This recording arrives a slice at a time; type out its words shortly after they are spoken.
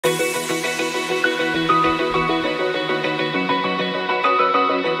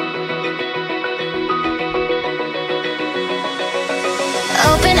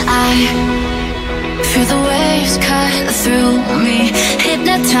sky. Feel the waves cut through me,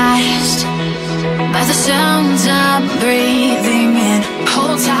 hypnotized by the sounds I'm breathing in.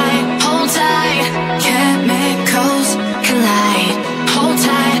 Hold tight, chemicals collide. Hold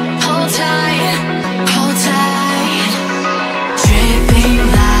tight, hold tight, hold tight. Dripping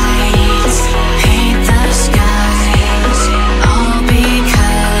lights paint the skies, all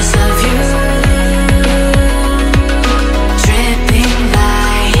because of you. Dripping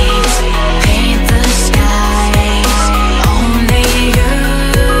lights paint the skies, only you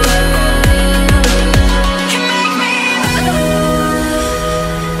can make me move.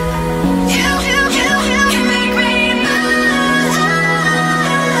 You can make me move.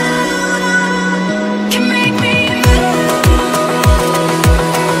 Can make me move.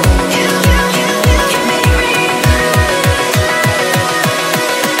 You can make me move.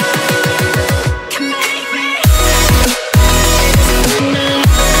 Can make me.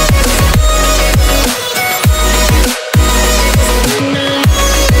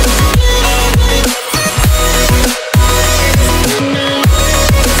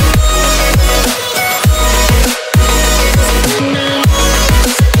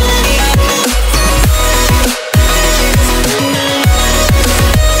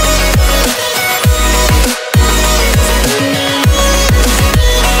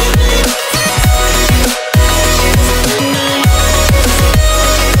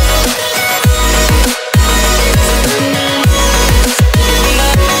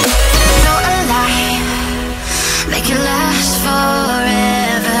 Make it last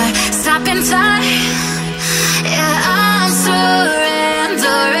forever. Stop in time. Yeah, I'm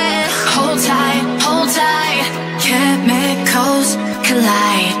surrendering. Hold tight, chemicals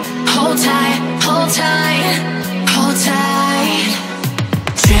collide. Hold tight, hold tight, hold tight.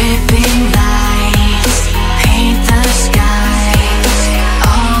 Dripping lights paint the skies,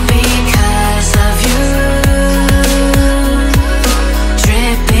 all because of you.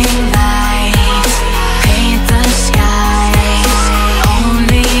 Dripping lights paint the skies,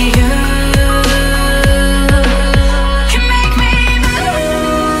 only you can make me move.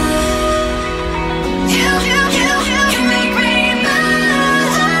 You can make me move.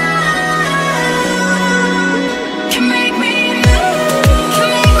 Can make me move. Can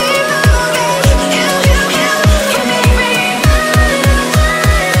make me move. You can make me move.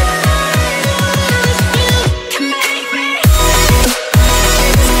 Can make me.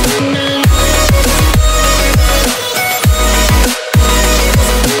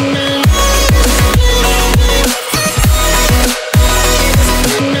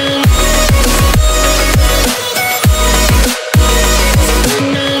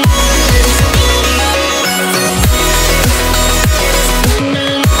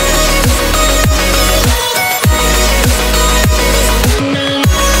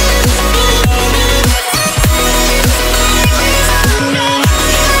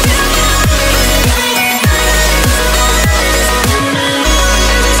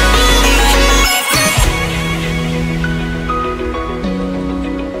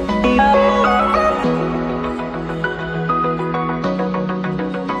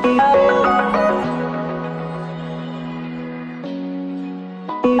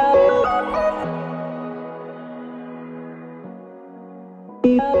 Oh,